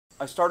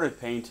I started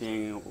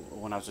painting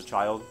when I was a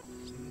child.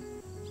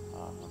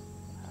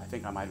 I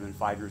think I might have been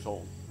 5 years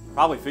old.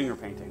 Probably finger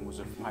painting was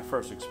my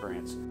first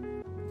experience.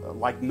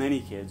 Like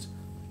many kids,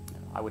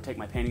 I would take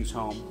my paintings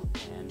home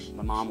and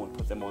my mom would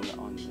put them on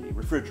the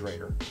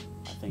refrigerator.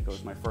 I think it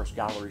was my first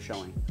gallery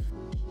showing.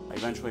 I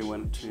eventually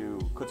went to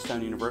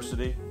Kutztown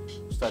University,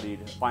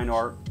 studied fine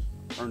art,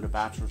 earned a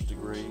bachelor's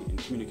degree in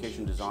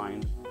communication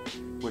design,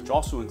 which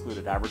also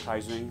included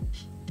advertising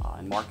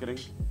and marketing.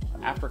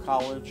 After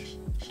college,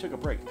 I took a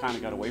break, kind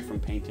of got away from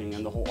painting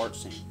and the whole art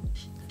scene.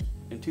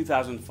 In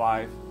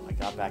 2005, I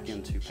got back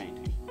into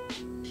painting.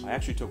 I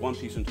actually took one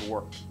piece into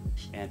work,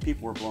 and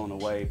people were blown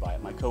away by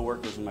it. My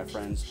coworkers and my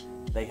friends,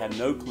 they had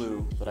no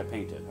clue that I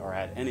painted or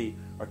had any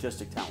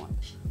artistic talent.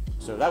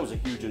 So that was a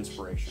huge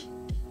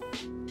inspiration.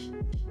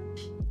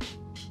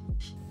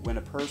 When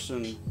a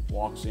person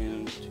walks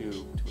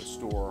into a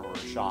store or a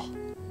shop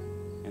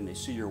and they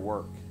see your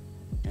work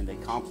and they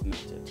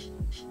compliment it,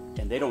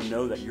 and they don't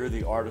know that you're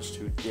the artist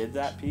who did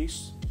that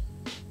piece,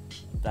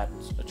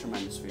 that's a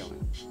tremendous feeling.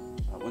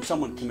 When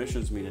someone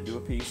commissions me to do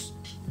a piece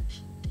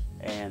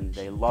and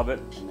they love it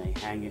and they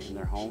hang it in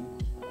their home,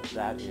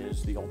 that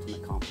is the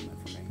ultimate compliment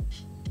for me.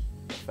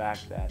 The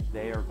fact that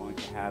they are going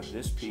to have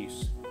this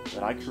piece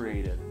that I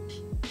created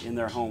in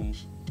their home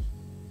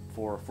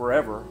for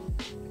forever,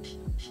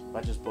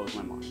 that just blows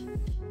my mind.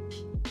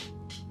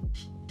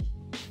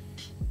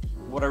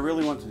 What I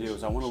really want to do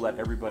is I want to let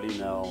everybody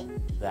know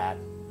that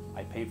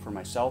I paint for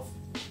myself,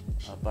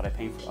 but I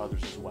paint for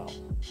others as well.